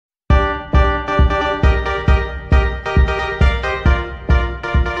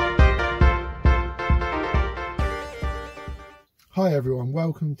Hi everyone,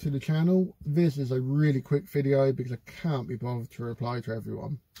 welcome to the channel. This is a really quick video because I can't be bothered to reply to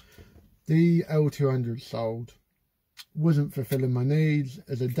everyone. The L200 sold. Wasn't fulfilling my needs.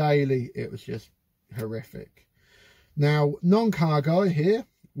 As a daily, it was just horrific. Now, non-car guy here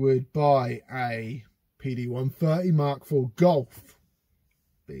would buy a PD130 Mark IV Golf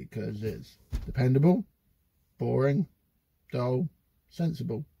because it's dependable, boring, dull,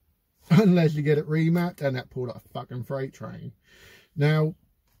 sensible. Unless you get it remapped and that pulled like a fucking freight train. Now,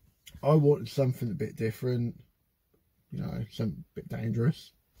 I wanted something a bit different, you know, something a bit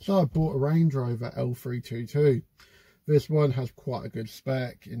dangerous. So I bought a Rangerover l322. This one has quite a good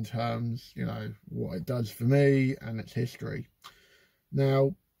spec in terms, you know, what it does for me and its history.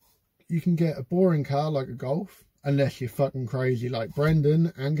 Now, you can get a boring car like a Golf, unless you're fucking crazy like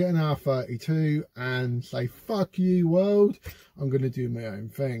Brendan, and get an R32 and say, fuck you world, I'm going to do my own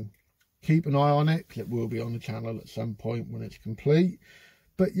thing. Keep an eye on it, because it will be on the channel at some point when it's complete.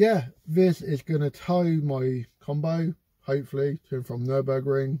 But yeah, this is going to tow my combo, hopefully, to and from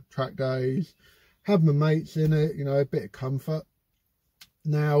Nürburgring, track days, have my mates in it, you know, a bit of comfort.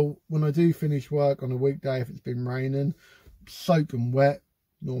 Now, when I do finish work on a weekday, if it's been raining, soaking wet,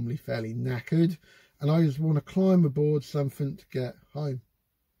 normally fairly knackered, and I just want to climb aboard something to get home.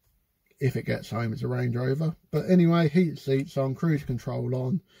 If it gets home, it's a Range Rover. But anyway, heated seats on, cruise control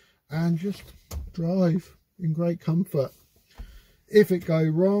on, and just drive in great comfort. If it go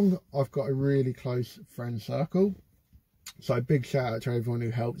wrong, I've got a really close friend circle, so big shout out to everyone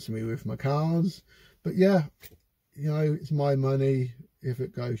who helps me with my cars. But yeah, you know, it's my money. If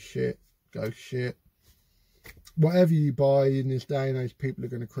it goes shit, goes shit. Whatever you buy in this day and age, people are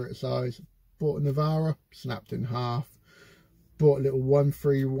going to criticise. Bought a Navara, snapped in half. Bought a little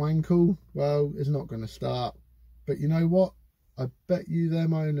 1.3 Wankel, well, it's not going to start. But you know what? I bet you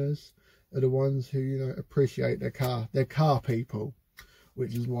them owners are the ones who, you know, appreciate their car. They're car people,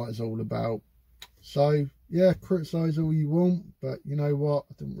 which is what it's all about. So, yeah, criticise all you want, but you know what?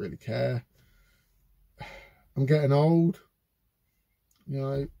 I don't really care. I'm getting old. You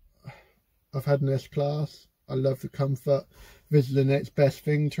know, I've had an S-Class. I love the comfort. This is the next best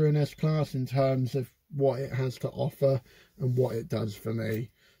thing to an S-Class in terms of what it has to offer and what it does for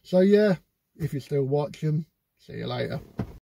me. So, yeah, if you're still watching, see you later.